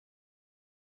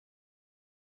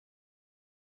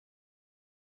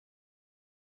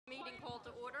Meeting called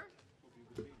to order.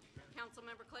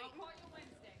 Councilmember Clayton. I'll call you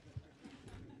Wednesday.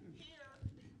 Here.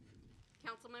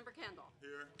 Councilmember Kendall.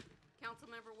 Here.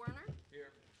 Councilmember Werner.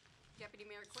 Here. Deputy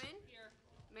Mayor Quinn. Here.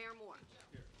 Mayor Moore.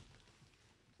 Here.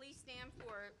 Please stand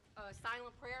for a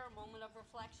silent prayer, a moment of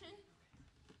reflection.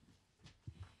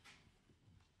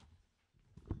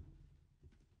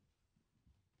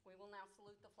 We will now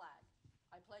salute the flag.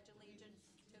 I pledge allegiance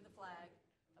to the flag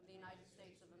of the United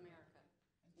States of America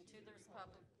and to the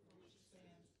republic which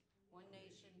stands one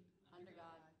nation, under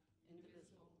God,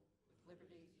 indivisible, with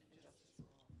liberty and justice for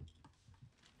all.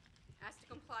 As to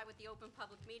comply with the Open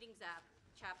Public Meetings Act,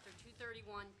 Chapter 231,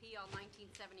 PL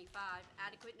 1975,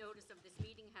 adequate notice of this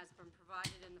meeting has been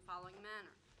provided in the following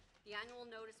manner. The annual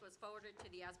notice was forwarded to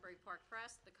the Asbury Park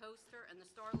Press, the Coaster, and the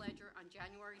Star Ledger on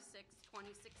January 6,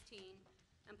 2016,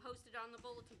 and posted on the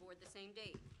bulletin board the same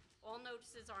date. All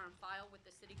notices are on file with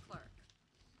the city clerk.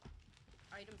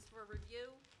 Items for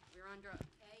review, we're under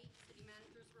A, City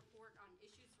Manager's report on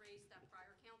issues raised at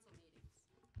prior council meetings.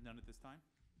 None at this time.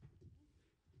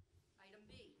 Item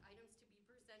B, items to be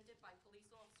presented by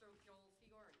Police Officer Joel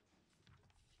Fiore.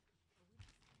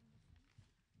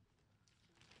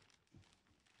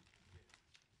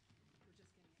 We're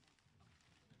just getting it now.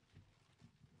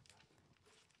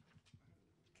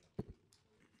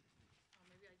 Oh,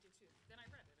 maybe I did too. Then I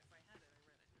read it. If I had it, I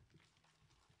read it.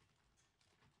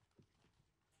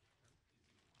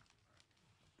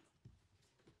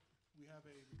 We have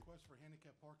a request for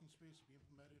handicap parking space to be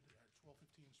implemented at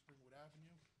 1215 Springwood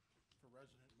Avenue for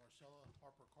resident Marcella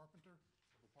Harper Carpenter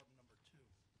of apartment number 2.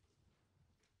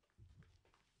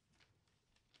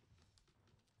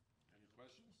 Any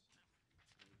questions?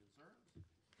 Any concerns?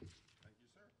 Thank you,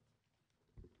 sir.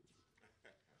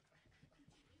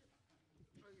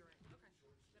 Oh, you're right. Okay.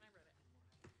 Then I read it.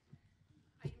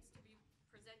 Items to be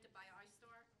presented by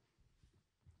iStar.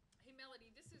 Hey, Melody,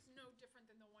 this is no different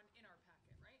than the one in our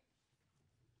packet, right?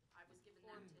 I was given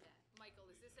them today. Michael,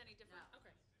 is this any different? No.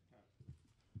 Okay.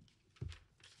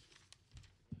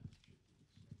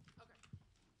 Okay.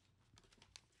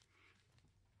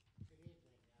 Good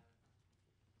evening,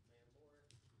 Mayor Moore,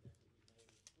 Deputy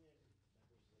Mayor Quinn,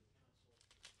 members of the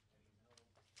council. As you know,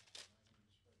 my name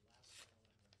is Fred Lassell.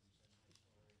 I represent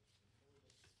iStar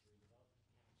Affiliates, the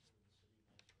redevelopment council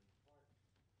in the city of Asbury Park.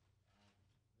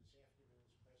 This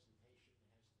afternoon's presentation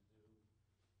has to do with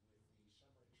the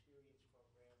summer experience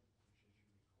program, which, as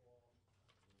you recall, was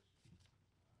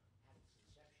had its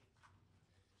inception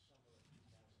in the summer of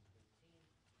 2013.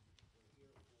 We're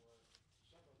here for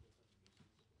several different reasons.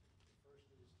 The first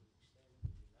is to extend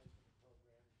the enlightenment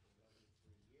program for another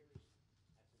 3 years at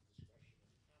the discretion of the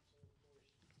council, of course,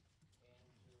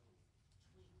 and to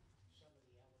tweak some of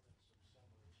the elements of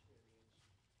summer experience.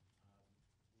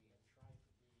 We have tried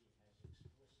to be as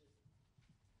explicit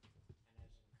and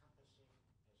as encompassing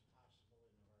as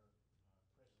possible in our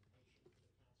presentation to the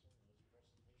council, and those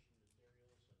presentation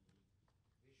materials and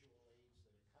the visual aids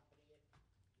that accompany it.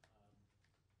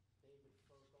 David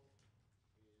Fogel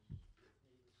is with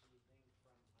me this evening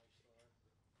from iStar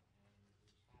and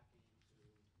is happy to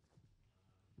either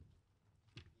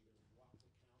walk the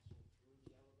council through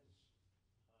the elements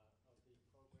of the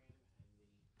program and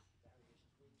the various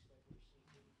tweaks that we're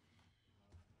seeking.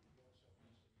 And he also has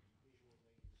some visual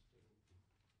aids to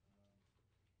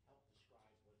help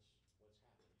describe what's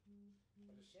happening.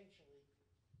 But essentially,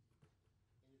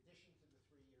 in addition to the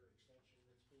 3-year extension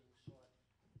that's being sought,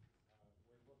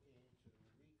 we're looking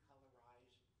to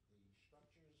recolorize the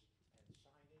structures and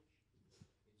signage,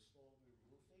 install new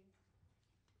roofing,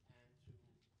 and to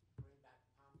bring back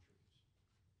palm trees,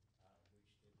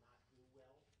 which did not do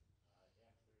well after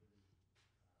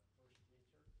the first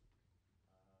winter.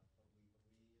 But we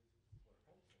believe, we're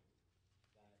hopeful,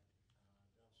 that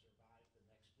they'll survive the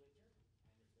next winter,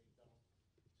 and if they don't,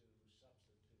 to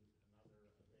substitute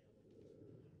another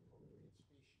available and appropriate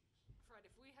species. Fred,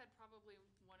 if we had probably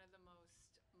one of the most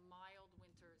mild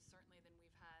winters, certainly than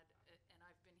we've had, and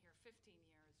I've been here 15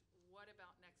 years, what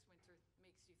about next winter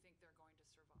makes you think they're going to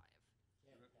survive?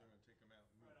 Yeah, They're going to take them out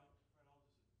and move. I'll speak about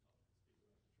the tree.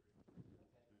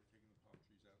 okay. They're taking the palm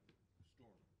trees out and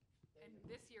storing them. And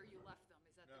this year you left them.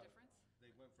 Is that the No, difference?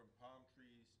 they went from palm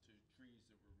trees to trees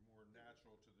that were more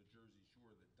natural to the Jersey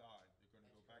Shore that died. They're going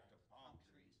to go back to palm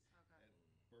trees Okay.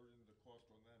 and burden the cost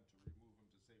on them to remove them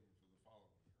to save them for the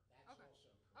following year. That's Okay. also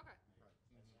Okay. correct. That's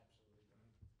absolutely right.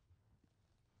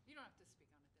 You don't have to speak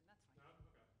on it then. That's fine. No,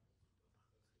 okay.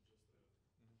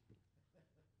 That's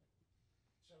just the.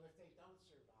 So if they don't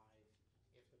survive,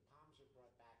 if the palms are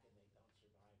brought back and they don't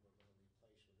survive, we're going to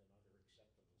replace with another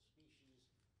acceptable species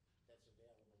that's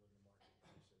available in the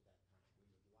marketplace at that time.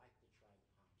 We would like to try the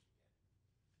palms again.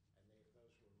 And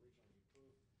those were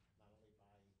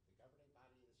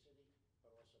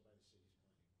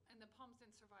And the palms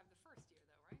didn't survive the first year,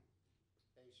 though, right?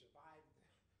 They survived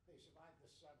the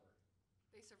summer.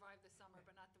 They survived the summer,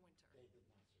 but not the winter. They did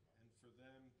not survive. And for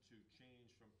them to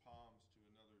change from palms to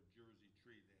another Jersey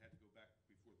tree, they had to go back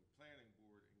before the planning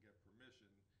board and get permission.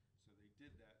 So they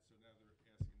did that, so now they're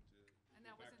asking to And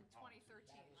go that was back in to palms.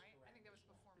 2013, That is right? I think that was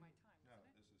correct. before my time, No, wasn't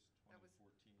it? this is That was-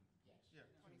 2014. Yes. Yeah.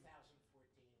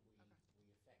 2014, Okay. we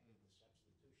effected the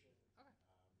substitution. Okay.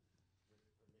 With the permission of the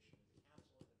council and the permission of the planning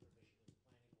board.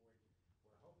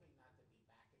 We're hoping not to be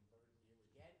back in burden you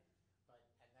again,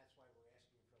 and that's why we're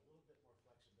asking for a little bit more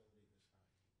flexibility this time.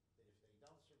 That if they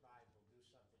don't survive, we'll do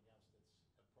something else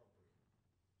that's appropriate.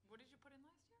 What did you put in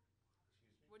last year? Excuse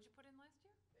me? What did you put in last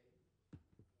year?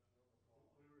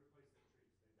 We replaced the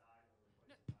trees, they died and we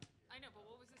No, replaced them last year. I know, but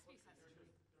what was the species? There were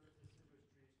deciduous trees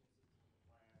consistent with the plan, so they don't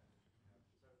survive.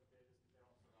 So they're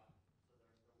living in that location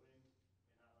with nothing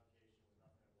to block it,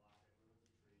 ruins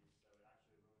the trees, so it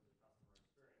actually ruins the customer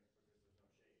experience because there's no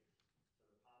shade. So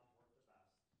the palms work the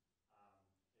best.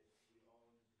 If we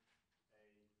owned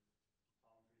a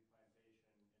palm tree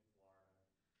plantation in Florida,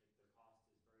 the cost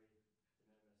is very de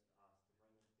minimis to us to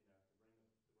bring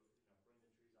bring the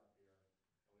trees up here,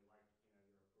 and we'd like,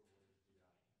 your approval to do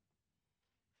that again.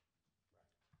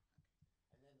 Right.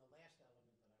 And then the last element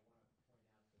that I want to point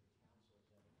out to the council's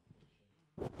edification,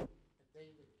 that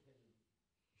David can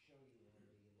show you on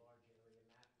the large area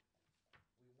map.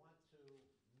 We want to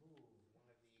move one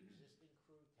of the existing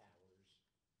crew towers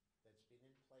that's been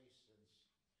in place since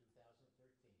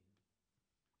 2013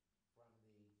 from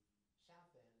the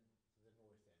south end to the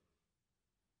north end.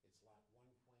 It's lot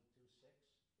 1.26.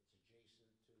 It's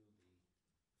adjacent to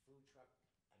the food truck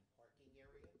and parking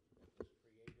area that was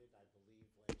created, I believe,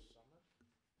 last summer.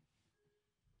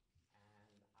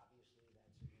 And obviously,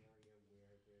 that's an area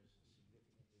where there's a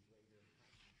significantly greater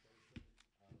concentration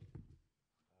of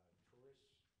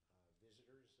tourists,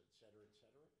 visitors, et cetera, et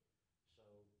cetera. So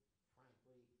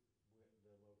frankly,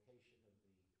 the location of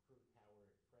the crew tower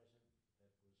at present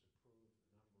that was approved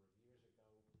a number of years ago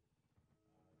is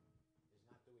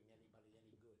not doing anybody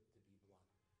any good, to be blunt.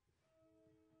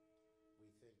 We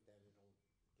think that it'll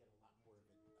get a lot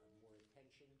more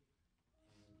attention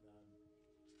and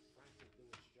frankly do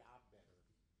its job better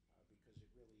because it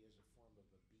really is a form of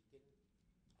a beacon,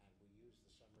 and we use the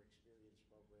summer experience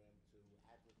program to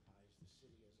advertise the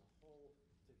city as a whole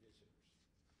to visitors.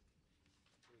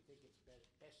 So we think it's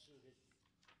best suited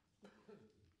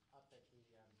up at the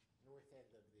north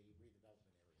end of the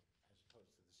redevelopment area as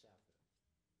opposed to the south end.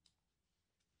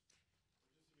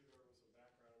 Just to give everyone some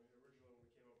background, originally when we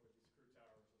came up with these crew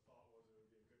towers, the thought was it would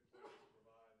be a good place to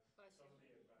provide some of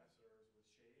the ambassadors with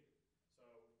shade. So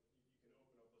you can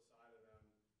open up the side of them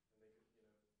and they could,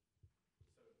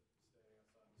 instead of standing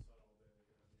outside in the sun all day, they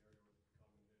could have an area where they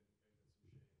could come and get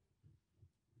some shade.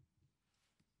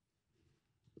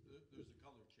 There's a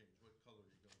color change. What color are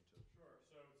you going to? Sure,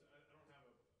 so I don't have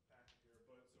a packet here,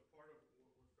 but so part of what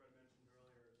Fred mentioned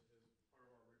earlier is part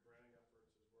of our rebranding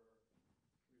efforts is where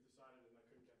we've decided, and I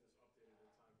couldn't get this updated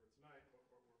in time for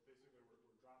tonight, but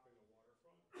we're dropping the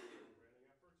waterfront branding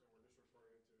efforts, and we're just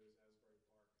referring to it as Asbury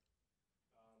Park.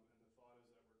 And the thought is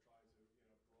that we're trying to,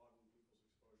 broaden people's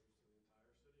exposures to the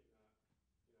entire city, not,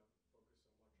 focus so much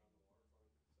on the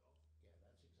waterfront itself. Yeah,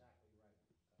 that's exactly right.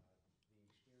 The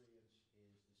experience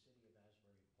is the city of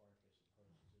Asbury Park as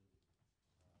opposed to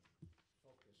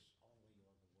focus only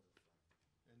on the waterfront.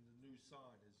 And the new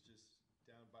sign is just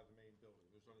down by the main building.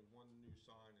 There's only one new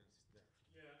sign and it's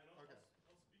there. Yeah, and Okay.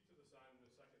 I'll speak to the sign in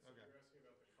a second. So Okay. you're asking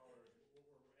about the colors. What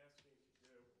we're asking to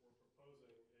do, what we're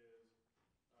proposing is,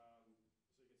 so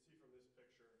you can see from this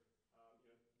picture,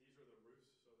 these are the roofs.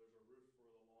 So there's a roof for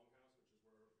the longhouse, which is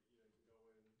where, you can go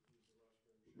in, use the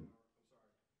restroom,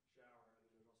 shower,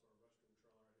 and then there's also a restroom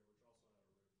trailer right here, which also had a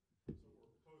roof. So what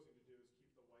we're proposing to do is keep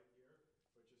the white here,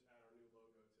 but just add our new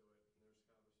logo to it. And there's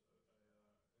kind of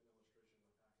an illustration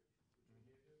in the package, which we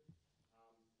gave you.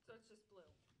 So it's just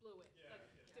blue-ish, Yeah,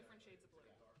 like yeah, different exactly. shades of blue.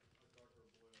 It's a darker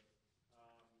blue.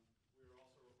 We were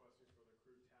also requesting for the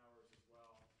crew towers as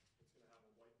well. It's going to have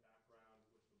a white background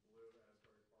with the blue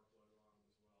Asbury Park logo on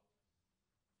them as well.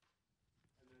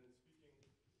 And then speaking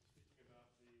about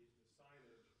the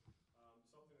signage,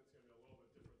 something that's going to be a little bit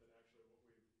different than actually what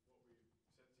we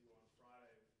sent to you on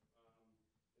Friday.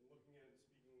 In looking at it and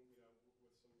speaking,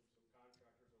 with some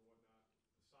contractors and whatnot,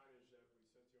 the signage that we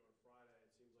sent to you on Friday, it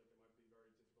seems like it might be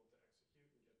very difficult to execute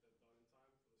and get that done in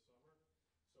time for the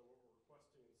summer.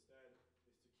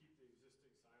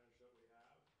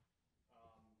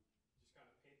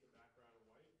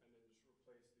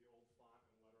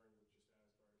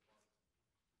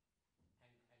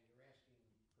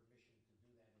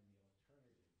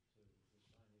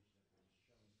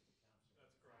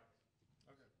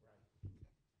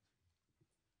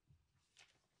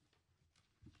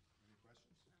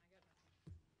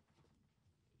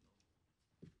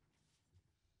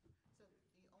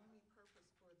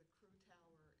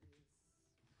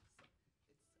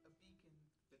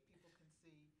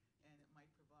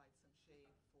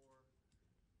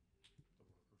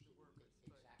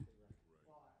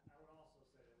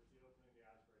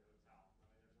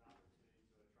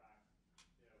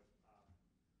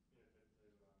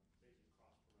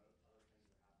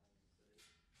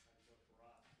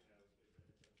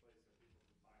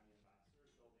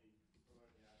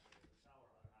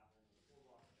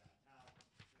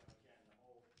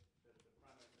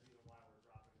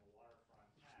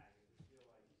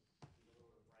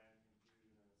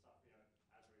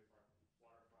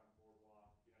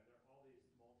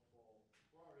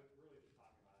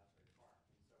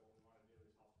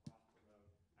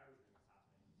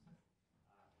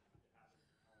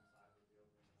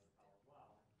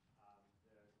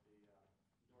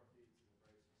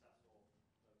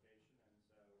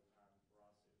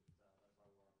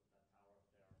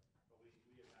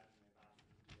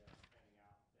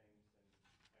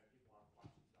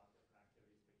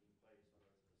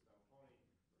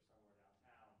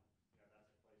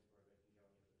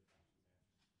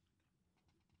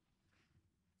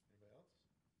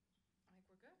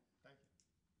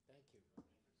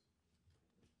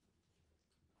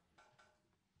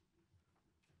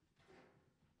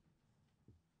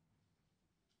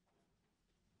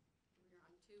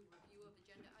 review of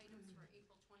agenda items for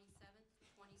April 27th,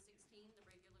 2016, the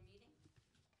regular meeting.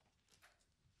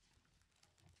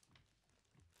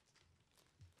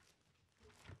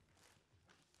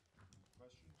 Any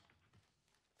questions?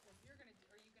 Well, if you're gonna,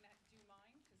 are you gonna do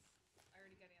mine? Because I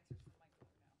already got answers from Michael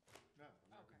now.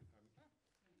 No, Okay.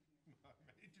 I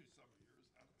may do some of yours.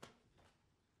 I don't know.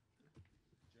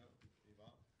 Joe,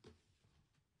 Yvonne?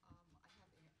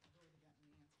 I've already gotten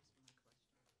the answers for my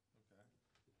question. Okay.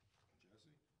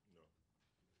 Jesse? No.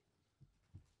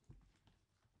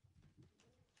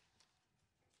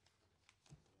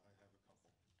 I have a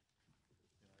couple.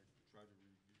 And I tried to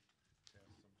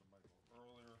pass some to Michael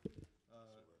earlier.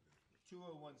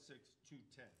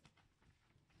 2016-210.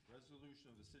 Resolution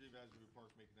of the City of Asbury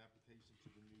Park making application to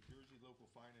the New Jersey Local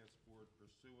Finance Board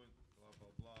pursuant, blah,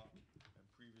 blah, blah, and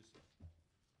previous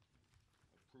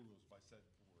approvals by said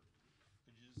board.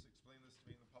 Could you just explain this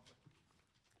to me in the public?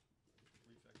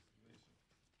 Brief explanation.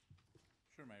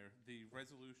 Sure, Mayor. The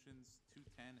resolutions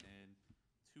 210 and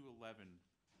 211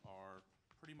 are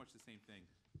pretty much the same thing.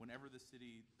 Whenever the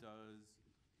city does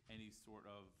any sort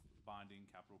of bonding,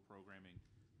 capital programming,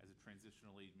 as a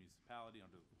transitional aid municipality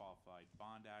under the Qualified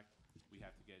Bond Act, we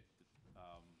have to get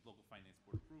local finance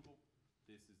board approval.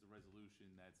 This is the resolution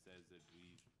that says that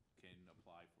we can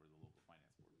apply for the local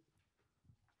finance board.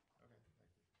 Okay, thank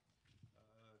you.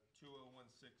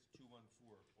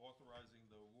 2016-214, authorizing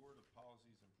the award of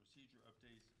policies and procedure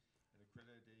updates and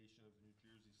accreditation of the New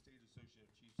Jersey State Association of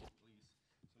Chiefs of Police.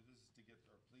 So this is to get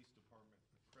our police department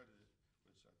accredited,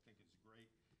 which I think is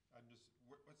great. I'm just,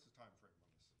 what's the time frame on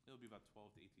this? It'll be about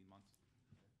 12 to 18 months.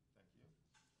 Okay, thank you.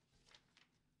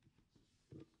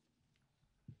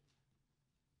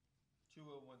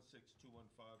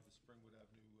 2016-215, the Springwood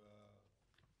Avenue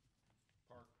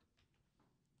Park.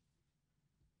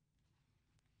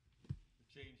 The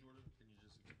change order, can you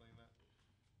just explain that?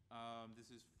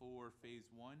 This is for Phase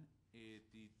 1.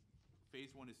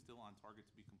 Phase 1 is still on target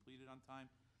to be completed on time,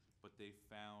 but they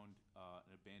found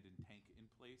an abandoned tank in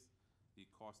place. The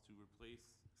cost to replace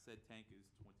said tank is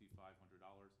 $2,500.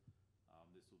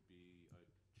 This will be a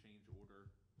change order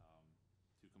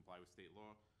to comply with state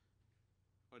law.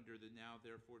 Under the now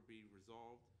therefore be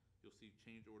resolved, you'll see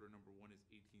change order number 1 is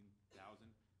 $18,000.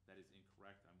 That is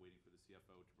incorrect. I'm waiting for the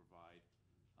CFO to provide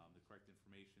the correct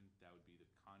information. That would be the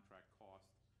contract cost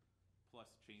plus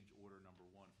change order number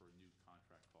 1 for a new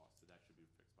contract cost. So that should be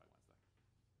fixed by Wednesday.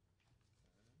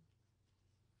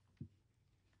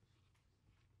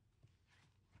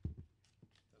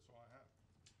 That's all I have.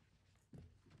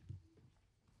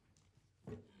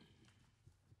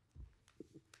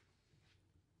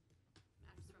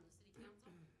 Matters from the City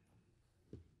Council.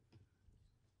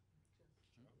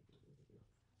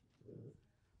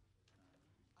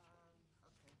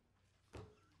 Okay.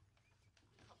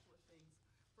 A couple of things.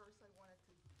 First, I wanted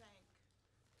to thank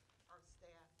our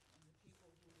staff and the people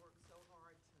who worked so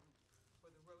hard for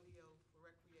the rodeo, for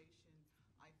recreation.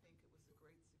 I think it was a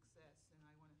great success, and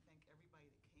I want to thank everybody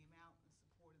that came out and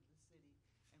supported the city,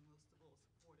 and most of all,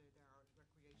 supported our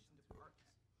recreation department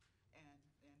and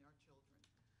our children.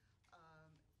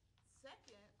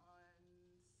 Second, on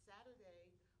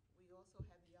Saturday, we also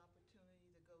had the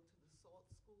opportunity to go to the SALT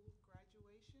School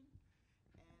graduation,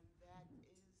 and that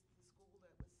is the school that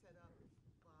was set up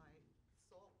by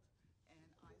SALT and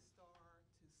iStar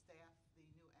to staff the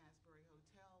new Asbury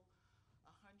Hotel.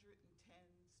 110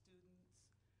 students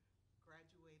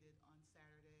graduated on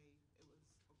Saturday. It was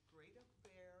a great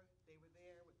affair. They were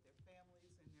there with their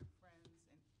families and their friends,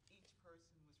 and each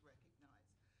person was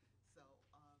recognized. So,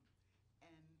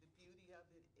 and the beauty of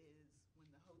it is when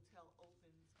the hotel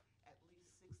opens, at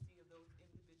least 60 of those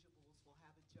individuals will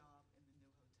have a job in the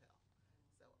new hotel.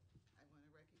 So I want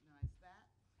to recognize that.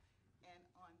 And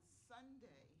on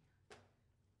Sunday,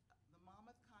 the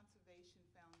Monmouth Conservation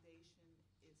Foundation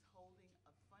is holding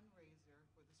a fundraiser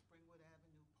for the Springwood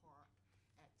Avenue Park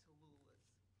at Tallulah's.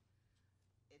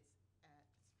 It's at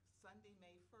Sunday,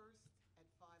 May 1st at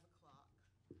 5 o'clock.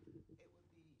 It would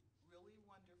be really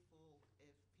wonderful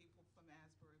if people from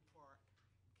Asbury Park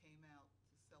came out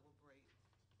to celebrate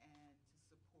and to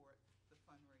support the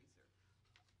fundraiser.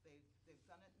 They've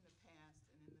done it in the past,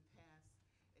 and in the past,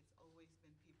 it's always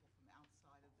been people from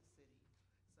outside of the city.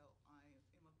 So I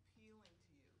am appealing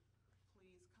to you,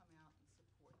 please come out and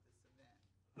support this event.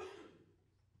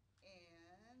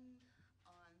 And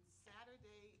on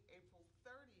Saturday, April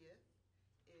 30th,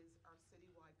 is our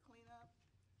citywide cleanup.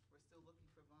 We're still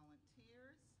looking for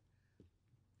volunteers.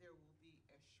 There will be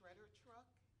a shredder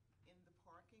truck in the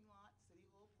parking lot, City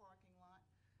Hall parking lot,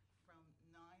 from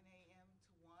 9 a.m.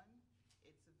 to 1.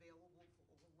 It's available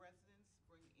for all residents.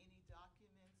 Bring any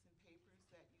documents and papers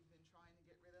that you've been trying to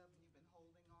get rid of and you've been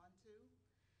holding on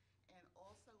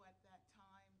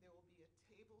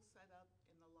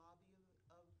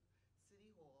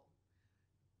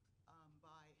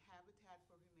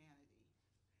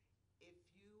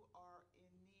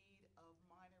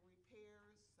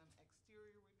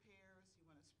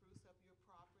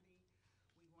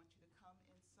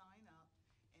sign up.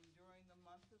 And during the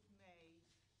month of May,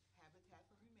 Habitat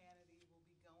for Humanity will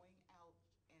be going out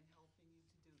and helping you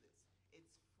to do this.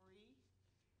 It's free.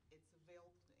 It's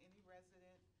available to any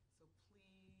resident, so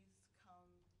please come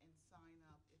and sign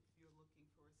up if you're looking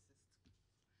for assistance.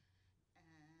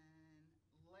 And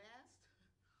last,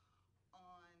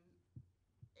 on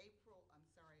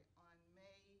on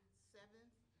May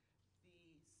 7th,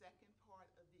 the second part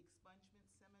of the expungement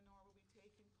seminar will be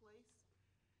taking place.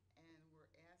 And we're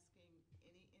asking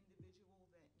any individual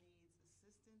that needs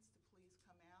assistance to please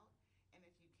come out. And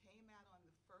if you came out on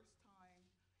the first time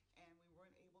and we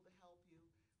weren't able to help you,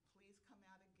 please come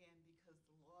out again because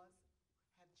the laws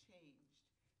have changed.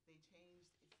 They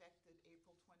changed effective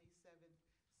April 27th,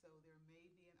 so there may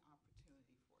be an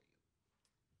opportunity for you.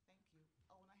 Thank you.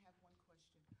 Oh, and I have one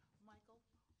question. Michael,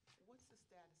 what's the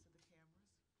status of the cameras?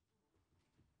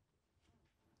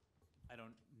 I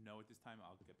don't know at this time.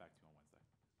 I'll get back to you on Wednesday.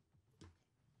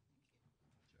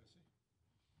 Jesse?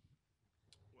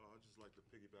 Well, I'd just like to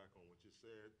piggyback on what you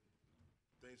said.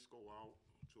 Thanks go out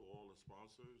to all the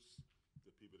sponsors,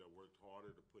 the people that worked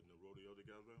harder to putting the rodeo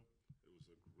together. It was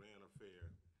a grand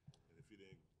affair, and if you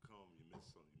didn't come, you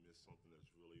missed something. You missed something that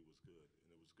really was good,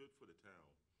 and it was good for the town.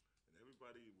 And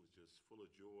everybody was just full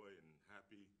of joy and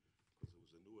happy because it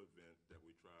was a new event that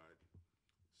we tried.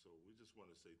 So we just want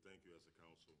to say thank you as a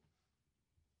council.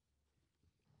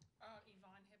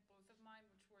 Yvonne hit both of mine,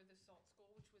 which were the Salt School,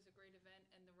 which was a great event,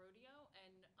 and the rodeo.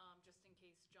 And just in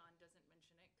case John doesn't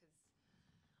mention it, because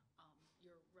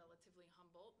you're relatively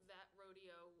humble, that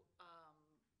rodeo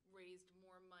raised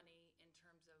more money in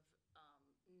terms of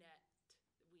net.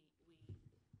 We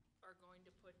are going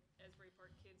to put Asbury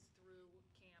Park kids through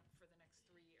camp for the next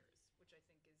 3 years, which I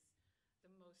think is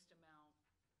the most amount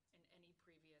in any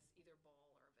previous either ball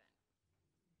or event.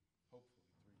 Hopefully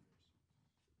 3 years.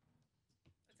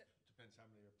 That's it. Depends how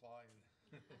many apply and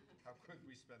how quick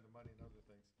we spend the money and other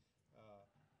things.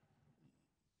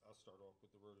 I'll start off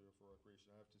with the rodeo for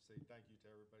recreation. I have to say thank you to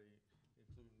everybody,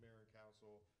 including mayor and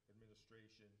council,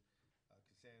 administration,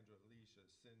 Cassandra, Alicia,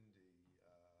 Cindy,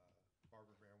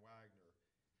 Barbara Graham Wagner.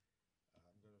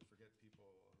 I'm going to forget people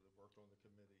that worked on the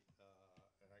committee,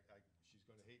 and she's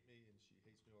going to hate me, and she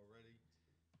hates me already.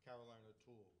 Carolina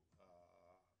Toole.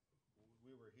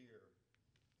 We were here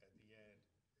at the end.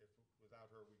 If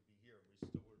without her, we'd be here, and we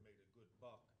still would have made a good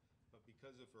buck. But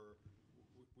because of her,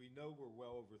 we know we're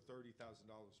well over $30,000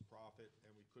 profit,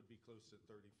 and we could be close to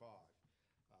 35.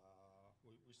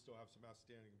 We still have some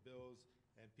outstanding bills,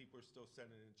 and people are still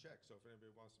sending in checks. So if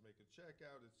anybody wants to make a check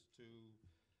out, it's to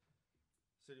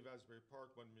City of Asbury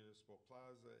Park, 1 Municipal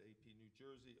Plaza, AP New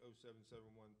Jersey,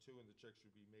 07712, and the check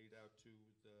should be made out to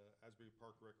the Asbury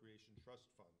Park Recreation Trust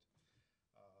Fund.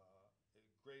 A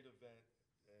great event,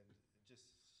 and it was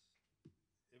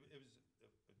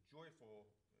a joyful.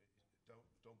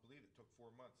 Don't believe it took 4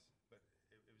 months, but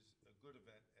it was a good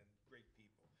event and great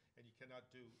people. And you cannot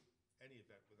do any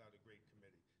event without a great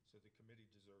committee. So the committee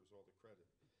deserves all the credit.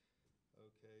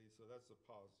 Okay, so that's a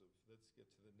positive. Let's get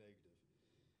to the negative.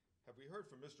 Have we heard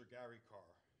from Mr. Gary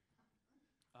Carr?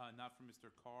 Not from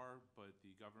Mr. Carr, but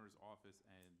the governor's office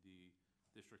and the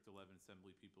District 11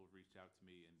 Assembly people have reached out to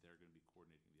me, and they're going to be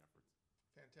coordinating the efforts.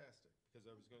 Fantastic, because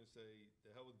I was going to say,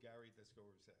 the hell with Gary, let's go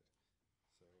over his head.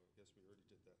 So I guess we already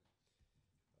did that.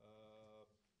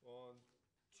 On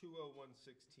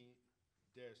 20116-16,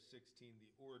 the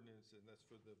ordinance, and that's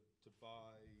for to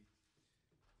buy,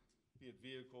 be it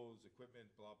vehicles, equipment,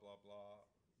 blah, blah, blah,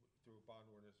 through a bond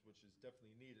ordinance, which is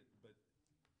definitely needed, but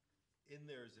in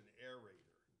there is an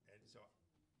aerator. And so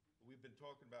we've been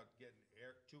talking about getting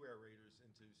 2 aerators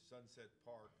into Sunset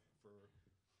Park for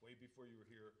way before you were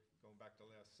here, going back to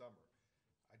last summer.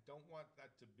 I don't want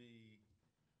that to be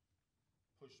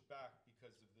pushed back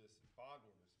because of this bond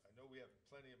ordinance. I know we have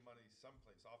plenty of money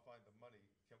someplace. I'll find the money.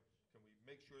 Can we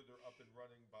make sure they're up and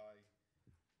running by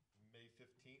May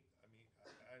 15th? I mean,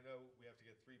 I know we have to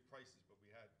get 3 prices, but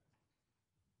we had,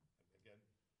 again,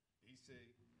 BC,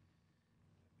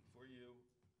 before you,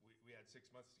 we had 6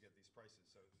 months to get these prices.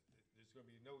 So there's going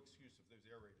to be no excuse if those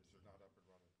aerators are not up and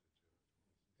running.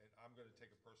 And I'm going to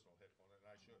take a personal hit on it, and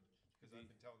I should, because I've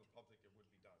been telling the public it would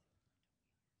be done.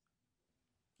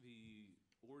 The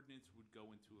ordinance would go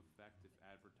into effect if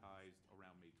advertised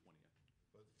around May 20th.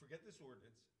 But forget this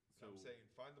ordinance. I'm So- saying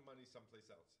find the money someplace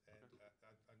else. And Okay.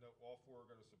 I know all 4 are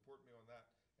going to support me on that,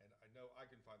 and I know I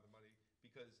can find the money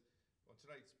because on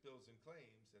tonight's bills and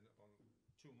claims, and on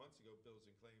 2 months ago bills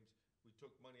and claims, we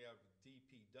took money out of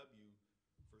DPW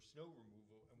for snow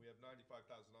removal, and we have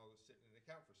 $95,000 sitting in an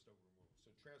account for snow removal. So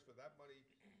transfer that money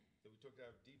that we took out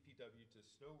of DPW to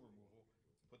snow removal,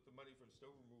 put the money from snow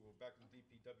removal back in the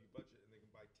DPW budget, and they can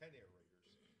buy 10 aerators.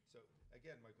 So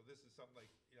again, Michael, this is something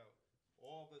like,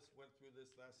 all of us went through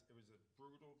this it was a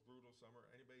brutal, brutal summer.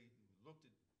 Anybody who looked at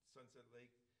Sunset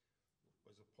Lake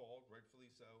was appalled,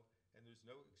 rightfully so, and there's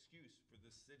no excuse for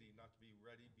this city not to be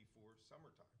ready before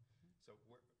summertime. So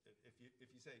if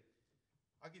you say,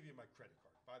 I'll give you my credit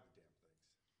card, buy the damn things.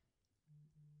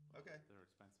 Okay, They're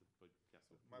expensive, but yes.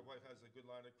 my wife has a good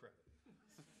line of credit.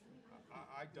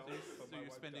 I don't, but So my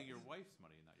you're wife spending does. your wife's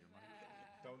money, not your money?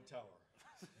 Don't tell her.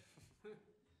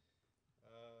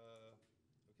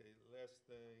 Okay, last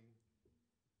thing.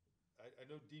 I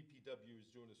know DPW is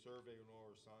doing a survey on all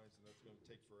our signs, and that's gonna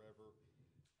take forever.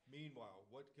 Meanwhile,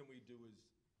 what can we do as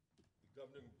the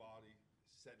governing body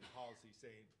setting policy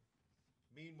saying,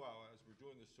 meanwhile, as we're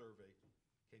doing the survey,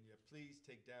 can you please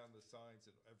take down the signs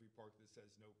in every park that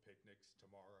says no picnics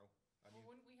tomorrow? I Well,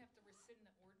 mean, wouldn't we have to rescind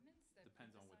the ordinance that made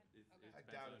Depends the on what, sign? it Okay. I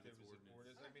depends doubt on if if there it's was an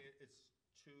ordinance. ordinance. I mean, it's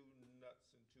 2 nuts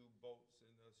and 2 bolts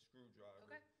and a screwdriver.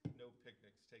 Okay. No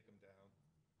picnics, take them down,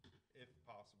 if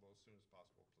possible, as soon as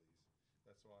possible, please.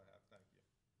 That's all I have, thank you.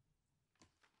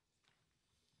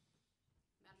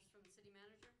 Matters from the city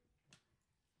manager?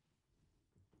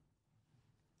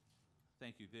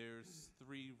 Thank you. There's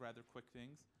 3 rather quick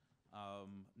things.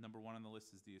 Number 1 on the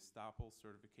list is the Estoppel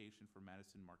certification for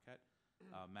Madison Marquette.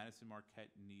 Madison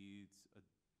Marquette needs,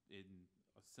 in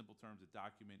simple terms, a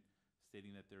document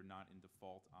stating that they're not in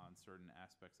default on certain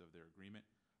aspects of their agreement.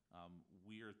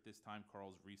 We're, at this time,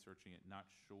 Carl's researching it, not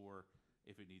sure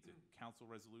if it needs a council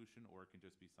resolution or it can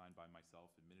just be signed by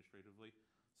myself administratively.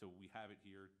 So we have it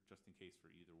here just in case for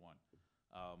either one.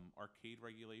 Arcade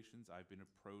regulations, I've been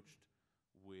approached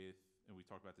with, and we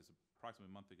talked about this approximately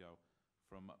a month ago,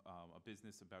 from a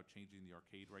business about changing the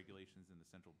arcade regulations in the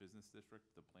central business district.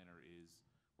 The planner is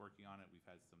working on it. We've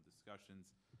had some discussions.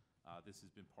 This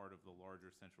has been part of the larger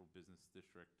central business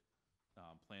district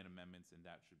plan amendments, and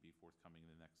that should be forthcoming in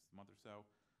the next month or so.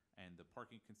 And the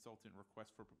parking consultant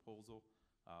request for proposal,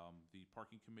 the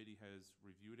parking committee has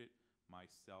reviewed it.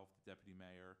 Myself, the deputy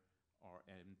mayor,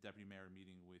 and deputy mayor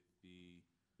meeting with the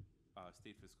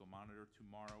state fiscal monitor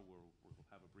tomorrow. We'll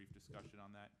have a brief discussion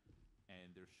on that,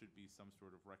 and there should be some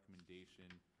sort of recommendation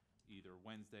either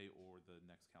Wednesday or the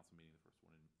next council meeting, the first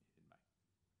one in May.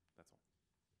 That's all.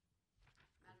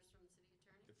 Matters from the city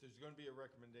attorney? If there's gonna be a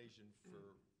recommendation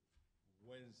for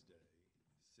Wednesday,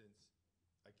 since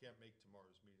I can't make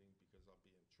tomorrow's meeting because I'll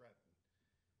be in Trenton,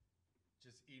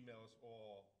 just email us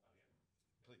all,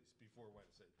 please, before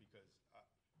Wednesday, because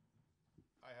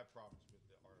I have problems with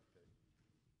the RFP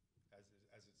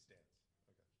as it stands.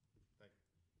 Okay, thank you.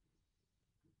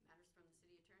 Matters from the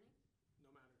city attorney? No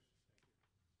matters.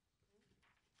 Thank you.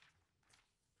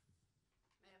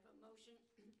 May I have a motion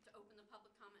to open the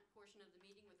public comment portion of the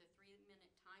meeting with a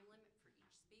 3-minute time limit for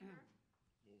each speaker?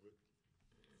 Move it.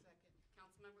 Second.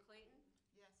 Councilmember Clayton?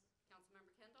 Yes.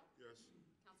 Councilmember Kendall? Yes.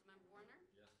 Councilmember Warner?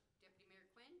 Yes. Deputy Mayor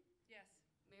Quinn? Yes.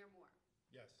 Mayor Moore?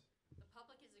 Yes. The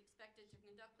public is expected to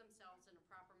conduct themselves in a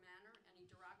proper manner. Any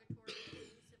derogatory,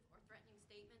 abusive, or threatening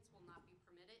statements will not be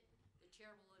permitted. The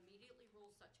chair will immediately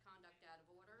rule such conduct out of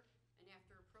order, and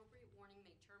after appropriate warning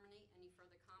may terminate any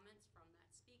further comments from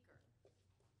that speaker.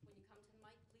 When you come to the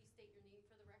mic, please state your name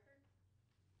for the record.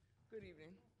 Good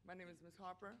evening. My name is Ms.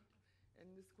 Harper, and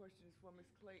this question is for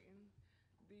Ms. Clayton.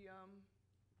 The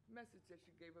message that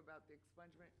you gave about the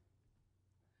expungement,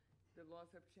 the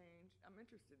laws have changed. I'm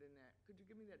interested in that. Could you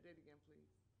give me that date again, please?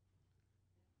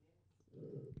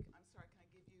 I'm sorry, can I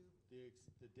give you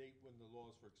The date when the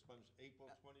laws were expunged, April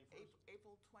 21st?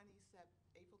 April 27th.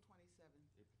 April 27th.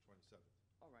 April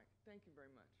 27th. All right. Thank you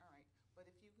very much. All right, but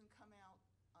if you can come out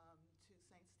to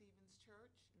St. Stephen's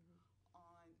Church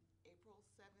on April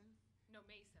 7th, No,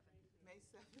 May 7th. May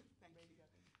 7th, thank you.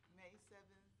 May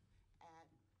 7th at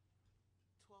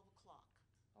 12 o'clock.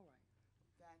 All right.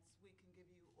 We can give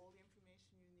you all the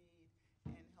information you need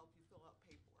and help you fill out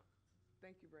paperwork.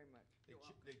 Thank you very much.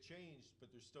 They changed, but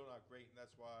they're still not great, and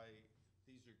that's why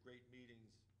these are great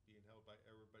meetings being held by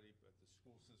everybody, at the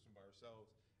school system, by ourselves,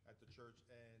 at the church.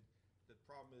 And the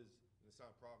problem is, and it's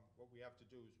not a problem, what we have to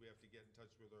do is we have to get in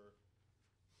touch with our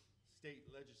state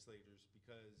legislators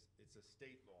because it's a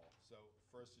state law. So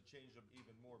for us to change them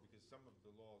even more, because some of the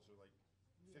laws are like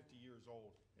 50 years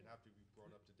old and have to be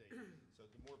brought up to date. So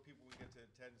the more people we get to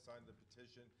attend, sign the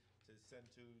petition to send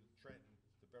to Trenton,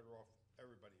 the better off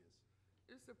everybody is.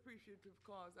 It's appreciative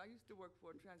cause. I used to work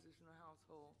for a transitional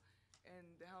household, and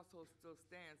the household still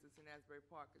stands. It's in Asbury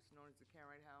Park. It's known as the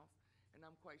Carrot House, and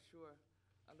I'm quite sure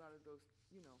a lot of those,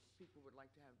 people would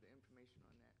like to have the information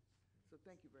on that. So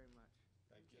thank you very much.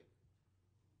 Thank you.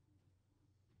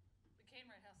 The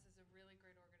Cainwright House is a really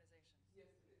great organization.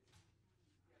 Yes, it is.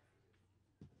 Yes,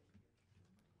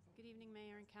 it is. Good evening,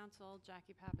 Mayor and Council.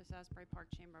 Jackie Pappas, Asbury Park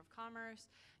Chamber of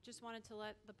Commerce. Just wanted to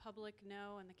let the public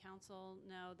know and the council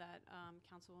know that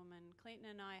Councilwoman Clayton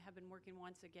and I have been working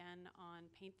once again on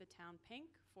Paint the Town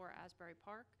Pink for Asbury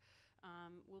Park.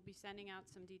 We'll be sending out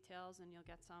some details, and you'll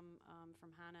get some from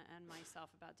Hannah and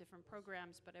myself about different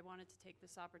programs, but I wanted to take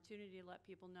this opportunity to let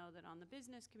people know that on the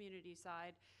business community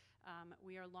side,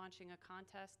 we are launching a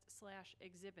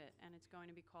contest/exhibit, and it's going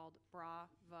to be called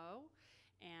Bravo.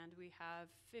 And we have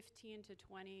 15 to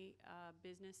 20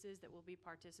 businesses that will be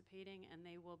participating, and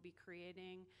they will be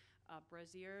creating a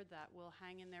brassiere that will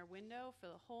hang in their window for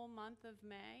the whole month of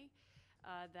May.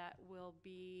 That will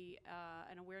be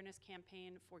an awareness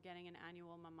campaign for getting an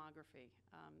annual mammography.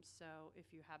 So if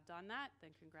you have done that,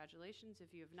 then congratulations.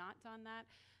 If you have not done that,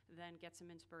 then get some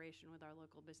inspiration with our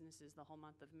local businesses the whole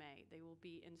month of May. They will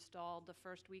be installed the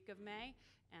first week of May,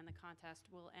 and the contest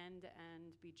will end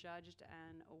and be judged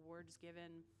and awards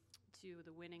given to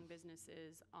the winning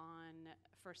businesses on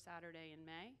first Saturday in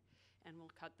May. And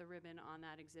we'll cut the ribbon on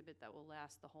that exhibit that will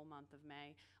last the whole month of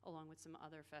May, along with some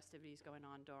other festivities going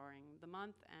on during the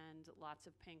month, and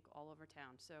lots of pink all over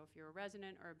town. So if you're a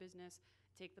resident or a business,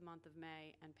 take the month of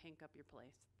May and pink up your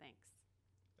place. Thanks.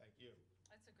 Thank you.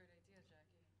 That's a great idea,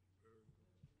 Jackie.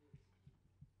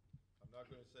 I'm not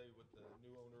going to say what the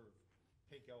new owner of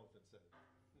Pink Elephant said.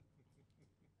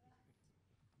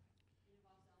 It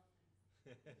involves elephants.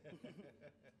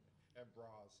 And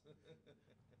bras.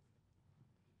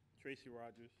 Tracy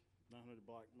Rogers, 900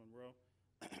 Block Monroe.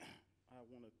 I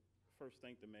want to first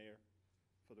thank the mayor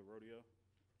for the rodeo.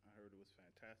 I heard it was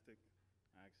fantastic.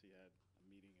 I actually had a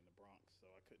meeting in the Bronx, so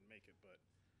I couldn't make it, but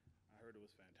I heard it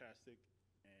was fantastic.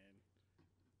 And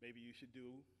maybe you should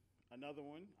do another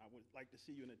one. I would like to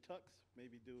see you in a tux,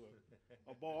 maybe do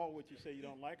a ball, which you say you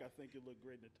don't like. I think you look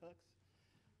great in a tux.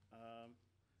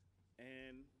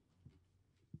 And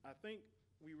I think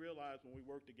we realized when we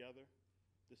work together,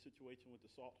 the situation with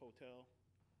the Salt Hotel,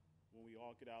 when we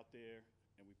all get out there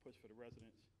and we push for the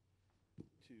residents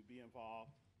to be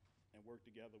involved and work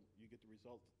together, you get the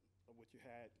result of what you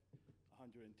had,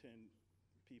 110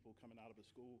 people coming out of a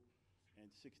school and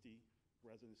 60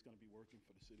 residents going to be working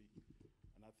for the city.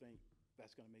 And I think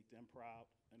that's going to make them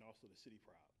proud and also the city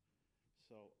proud.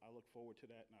 So I look forward to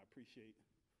that, and I appreciate,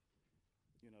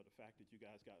 the fact that you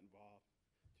guys got involved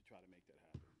to try to make that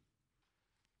happen.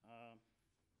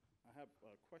 I have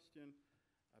a question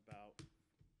about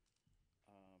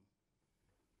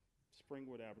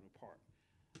Springwood Avenue Park.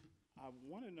 I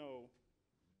want to know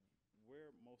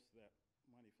where most of that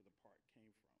money for the park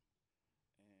came from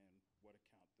and what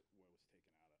account where it was taken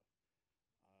out of.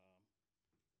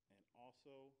 And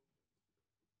also,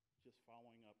 just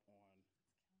following up on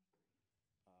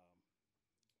what else?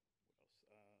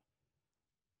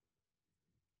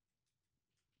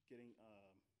 Getting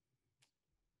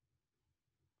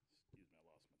excuse me, I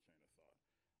lost my train of thought.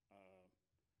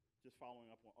 Just following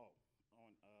up on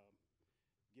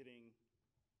getting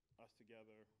us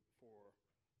together for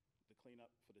the cleanup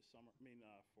for the summer.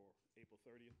 For April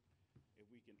 30th.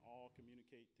 If we can all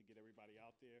communicate to get everybody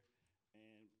out there,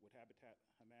 and with Habitat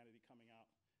Humanity coming out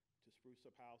to spruce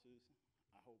up houses,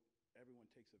 I hope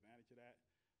everyone takes advantage of that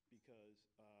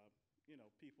because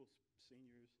people,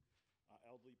 seniors,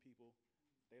 elderly people,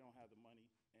 they don't have the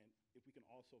money, and if we can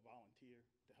also volunteer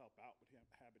to help out with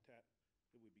Habitat,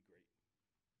 it would be great.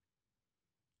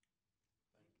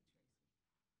 Thank you, Tracy.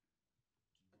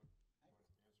 Do you want to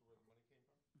answer where the money came from?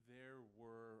 There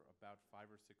were about 5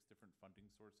 or 6 different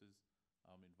funding sources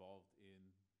involved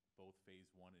in both Phase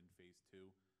 1 and Phase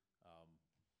 2.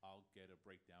 I'll get a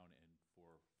breakdown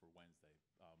for Wednesday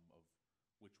of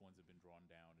which ones have been drawn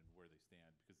down and where they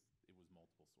stand, because it was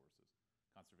multiple sources.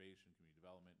 Conservation, community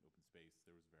development, open space,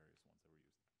 there was various ones that were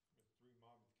used. We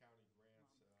have 3 Monmouth County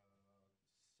grants,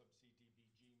 some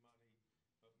CDBG money,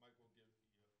 but Mike will give you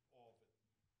all of it.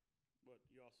 But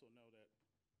you also know that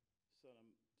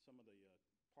some of the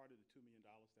part of the $2 million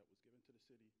that was given to the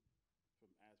city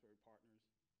from Asbury Partners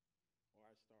or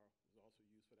iStar was also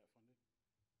used for that funding?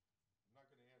 I'm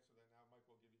not going to answer that now. Mike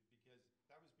will give you, because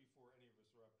that was before any of us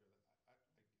were up here. I can't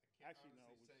Actually,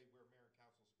 honestly no, say where Mayor and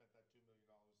Council spent that $2 million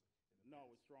in the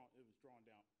No, past. it was drawn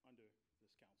down under this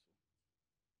council.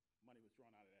 Money was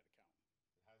drawn out of that account.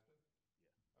 It has been? Yeah.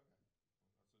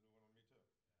 Okay. Well, that's a new one on me, too.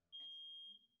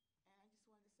 And I just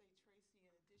wanted to say, Tracy,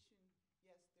 in addition,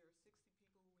 yes, there are 60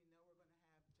 people who we know are going to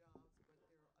have jobs, but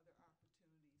there are other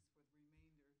opportunities for the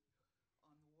remainder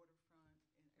on the waterfront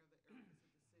and other areas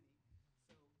of the city.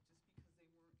 So just because they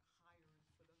weren't hired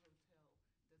for the hotel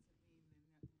doesn't mean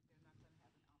they're not going to have an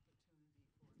opportunity for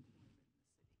employment in the city.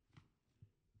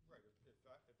 Right.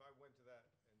 If I went to that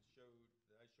and showed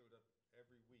that I showed up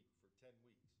every week for 10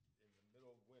 weeks,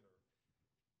 middle of winter,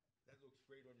 that looks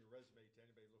great on your resume to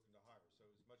anybody looking to hire. So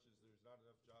as much as there's not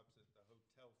enough jobs at the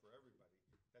hotel for everybody,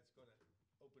 that's gonna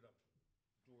open up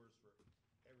doors for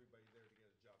everybody there to get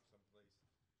a job someplace in.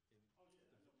 Oh, yeah,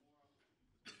 there's more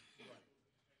opportunities. Right. Excellent.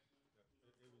 Yeah, You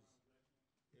know, it was,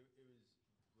 programs,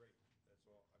 excellent. it was great, that's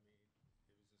all. I mean, it was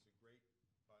just a great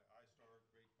by iStar,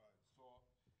 great by Salt,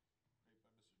 great by Mr. Dowd.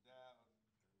 I mean, Dowd?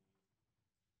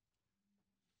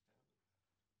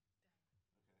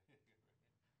 Okay,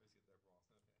 always get that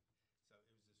wrong. Okay. So it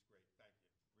was just great, thank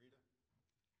you. Rita?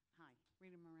 Hi,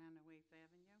 Rita Morano, Eighth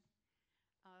Avenue.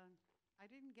 I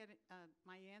didn't get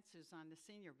my answers on the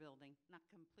senior building, not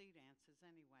complete answers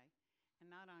anyway, and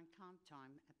not on comp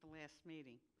time at the last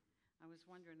meeting. I was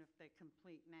wondering if they're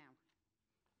complete now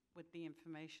with the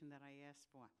information that I asked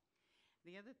for.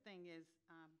 The other thing is,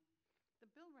 the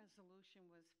bill resolution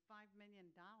was $5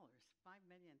 million, $5.6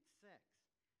 million.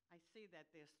 I see that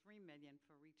there's $3 million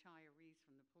for retirees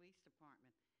from the police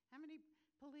department. How many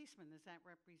policemen does that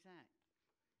represent?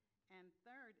 And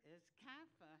third is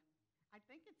CAFRA. I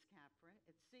think it's CAFRA.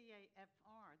 It's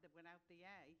CAFR, without the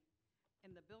A,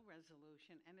 in the bill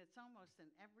resolution, and it's almost in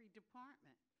every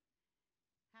department.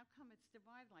 How come it's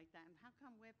divided like that, and how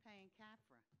come we're paying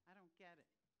CAFRA? I don't get it.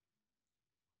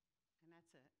 And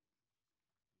that's it.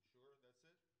 You sure that's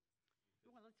it?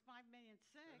 Well, it's $5.6 million.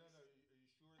 No. Are you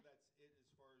sure that's it as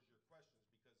far as your questions?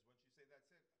 Because once you say that's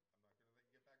it, I'm not gonna let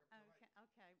you get back up to the mic.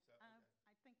 Okay. So, okay.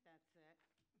 I think that's it.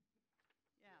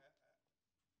 Yeah.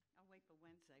 I'll wait for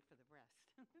Wednesday for the rest.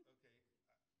 Okay,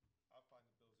 I'll find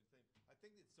the bills and claim. I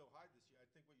think it's so high this year, I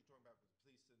think what you're talking about with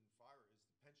police and fire is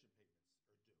the pension payments are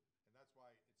due. And that's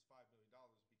why it's $5 million,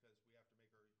 because we have to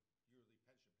make our yearly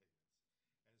pension payments.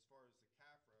 And as far as the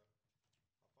CAFRA,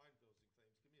 I'll find bills and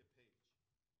claims. Give me a page.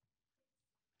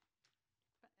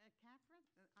 But CAFRA,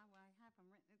 I have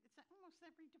them written. It's almost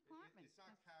every department. It's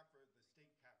not CAFRA, the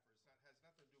state CAFRA. It's not, has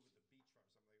nothing to do with the beachfront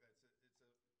or something like that.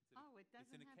 Oh, it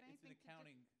doesn't have anything to do. It's an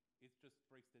accounting, it just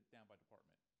breaks it down by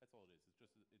department. That's all it is.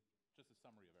 It's just a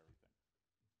summary of everything.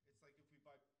 It's like if we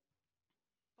buy.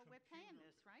 But we're paying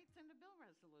this, right? It's in the bill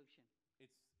resolution.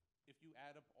 It's, if you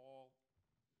add up all,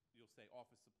 you'll say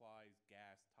office supplies,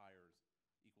 gas, tires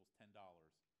equals $10.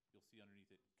 You'll see underneath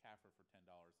it CAFRA for $10.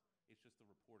 It's just the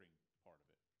reporting part of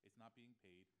it. It's not being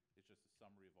paid. It's just a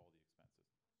summary of all the expenses.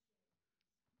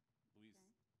 Louise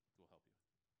will help you.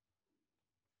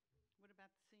 What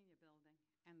about the senior building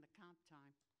and the comp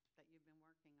time that you've been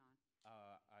working on?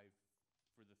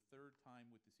 For the third time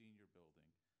with the senior building,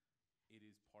 it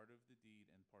is part of the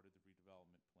deed and part of the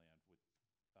redevelopment plan with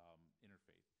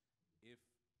Interfaith. If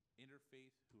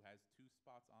Interfaith, who has 2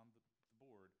 spots on the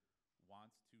board,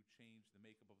 wants to change the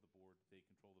makeup of the board, they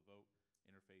control the vote.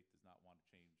 Interfaith does not want to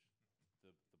change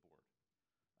the board.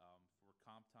 For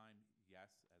comp time,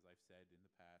 yes, as I've said in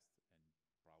the past and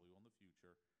probably will in the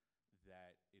future,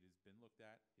 that it has been looked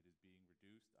at, it is being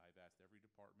reduced. I've asked every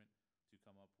department to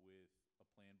come up with a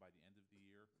plan by the end of the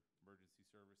year, emergency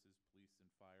services, police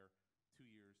and fire, 2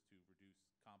 years to reduce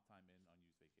comp time and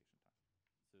unused vacation time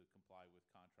to comply with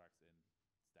contracts and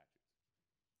statutes.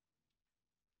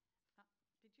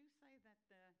 Did you say that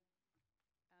the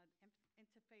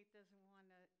Interfaith doesn't want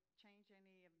to change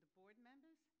any of the board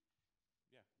members?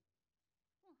 Yeah.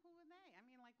 Well, who are they? I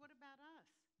mean, like, what about us?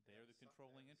 They are the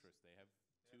controlling interest. They have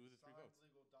 2 of the 3 votes. Signed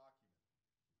legal document.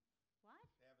 What?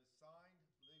 They have a signed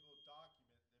legal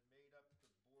document that made up the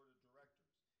board of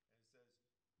directors. And it says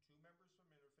 2 members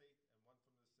from Interfaith and 1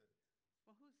 from the city.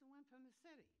 Well, who's the one from the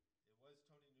city? It was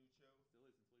Tony Nuccio. Still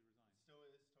is until he resigns. Still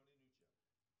is Tony Nuccio.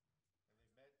 And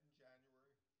they met in January.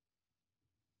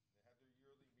 They had their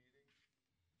yearly meeting.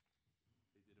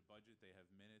 They did a budget, they have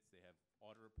minutes, they have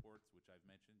audit reports, which I've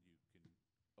mentioned, you can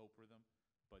Oprah them.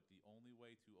 But the only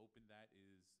way to open that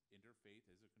is Interfaith,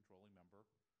 as a controlling member,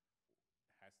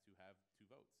 has to have 2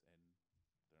 votes. And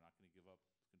they're not going to give up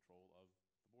control of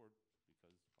the board, because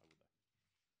why would they? That's the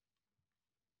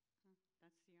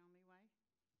only way?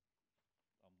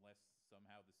 Unless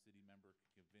somehow the city member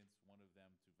can convince one of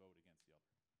them to vote against the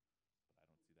other. But I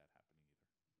don't see that happening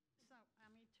either. So, I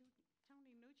mean,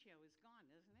 Tony Nuccio is gone,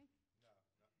 isn't he?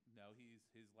 No,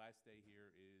 his last day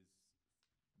here is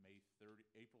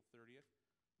April 30th,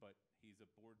 but he's a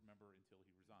board member until he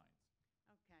resigns.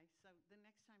 Okay, so the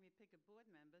next time you pick a board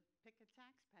member, pick a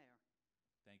taxpayer.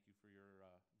 Thank you for your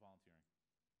volunteering.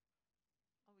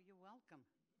 Oh, you're welcome.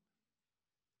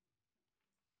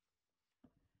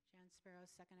 Jan Sparrow,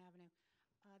 2nd Avenue.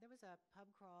 There was a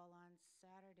pub crawl on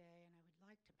Saturday, and I would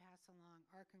like to pass along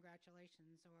our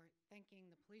congratulations or thanking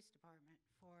the police department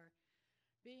for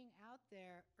being out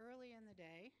there early in the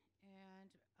day. And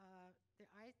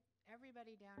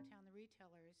everybody downtown, the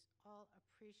retailers, all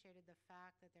appreciated the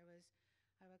fact that there was,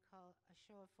 I would call, a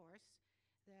show of force,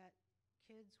 that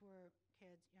kids,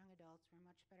 young adults were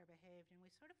much better behaved, and we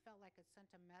sort of felt like it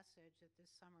sent a message that this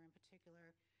summer in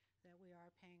particular, that we are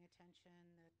paying attention,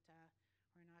 that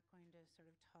we're not going to sort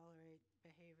of tolerate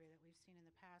behavior that we've seen in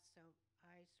the past. So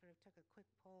I sort of took a quick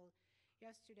poll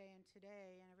yesterday and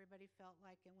today, and everybody felt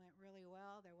like it went really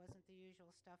well. There wasn't the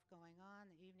usual stuff going on.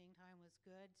 The evening time was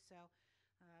good. So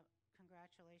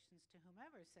congratulations to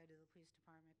whomever said to the police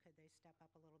department, could they step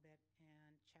up a little bit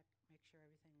and check, make sure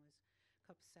everything was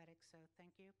copacetic. So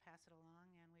thank you, pass it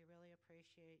along, and we really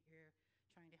appreciate your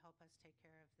trying to help us take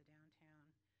care of the downtown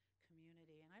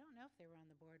community. And I don't know if they were on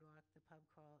the boardwalk, the pub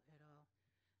crawl at all.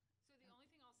 So the only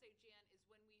thing I'll say, Jan, is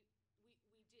when we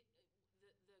did,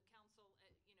 the council,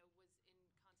 was in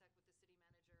contact with the city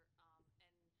manager and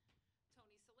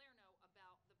Tony Salerno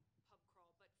about the pub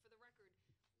crawl. But for the record,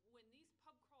 when these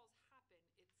pub crawls happen,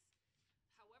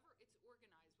 however it's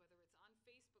organized, whether it's on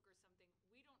Facebook or something,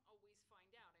 we don't always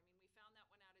find out. I mean, we found that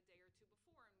one out a day or two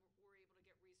before, and we're able to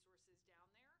get resources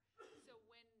down there. So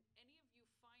when any of you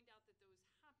find out that those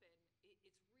happen, it's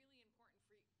really important for you,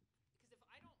 because if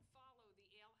I don't follow the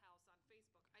Ale House on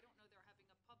Facebook, I don't know they're having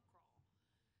a pub crawl.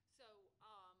 So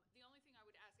the only thing I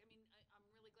would ask, I mean, I'm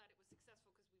really glad it was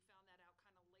successful because we found that out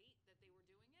kind of late that they were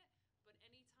doing it. But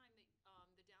anytime that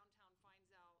the downtown finds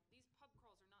out, these pub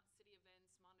crawls are not city events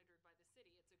monitored by the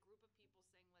city. It's a group of people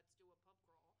saying, let's do a pub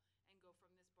crawl and go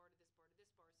from this bar to this bar to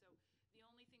this bar. So the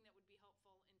only thing that would be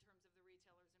helpful in terms of the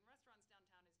retailers and restaurants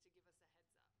downtown is to give us a heads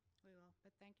up. We will,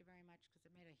 but thank you very much because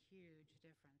it made a huge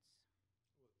difference.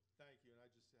 Well, thank you, and I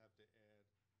just have to add,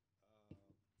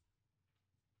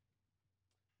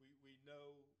 we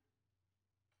know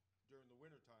during the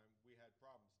wintertime, we had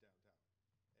problems downtown.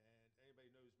 And anybody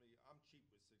knows me, I'm cheap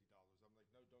with city dollars. I'm like,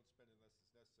 no, don't spend unless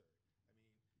it's necessary. I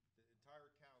mean, the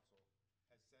entire council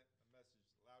has sent a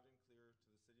message loud and clear to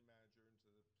the city manager and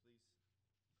to the police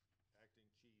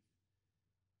acting chief.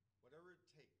 Whatever it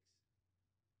takes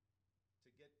to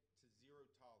get to zero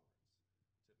tolerance,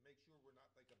 to make sure we're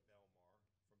not like a Belmar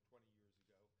from 20 years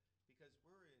ago, because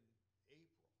we're in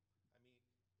April. I mean,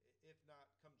 if not,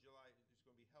 come July, there's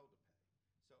going to be hell to pay.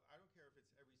 So I don't care if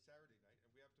it's every Saturday night, and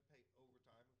we have to pay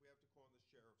overtime, if we have to call in the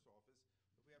sheriff's office,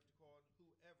 if we have to call in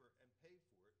whoever and pay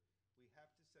for it, we have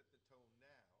to set the tone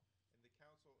now. And the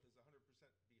council is 100%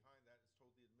 behind that, has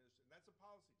told the administration, and that's a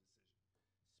policy decision.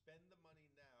 Spend the money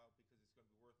now because it's going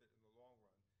to be worth it in the long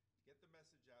run. To get the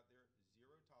message out there,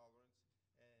 zero tolerance,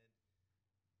 and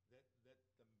let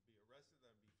them be arrested,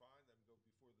 let them be fined, let them go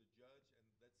before the judge,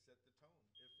 and let's set the tone.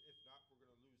 If not, we're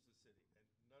going to lose the city,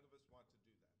 and none of us want to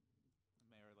do that.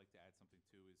 Mayor, I'd like to add something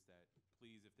too, is that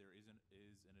please, if there is an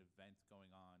event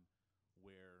going on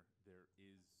where there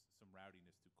is some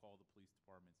rowdiness, to call the police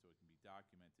department so it can be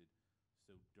documented.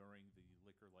 So during the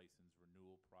liquor license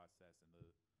renewal process and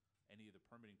any of the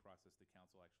permitting process, the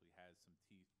council actually has some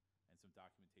teeth and some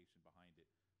documentation behind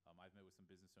it. I've met with some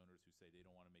business owners who say they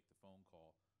don't want to make the phone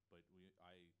call, but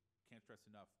I can't stress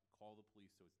enough, call the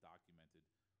police so it's documented.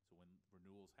 So when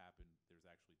renewals happen, there's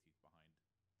actually teeth behind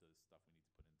the stuff we need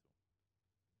to put into them.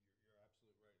 You're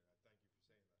absolutely right, and I thank you for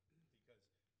saying that, because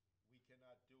we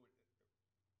cannot do it.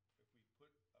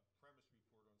 If we put a premise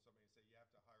report on somebody and say you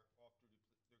have to hire off-duty,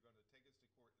 they're going to take us to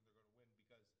court and they're going to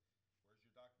win, because where's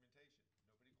your documentation?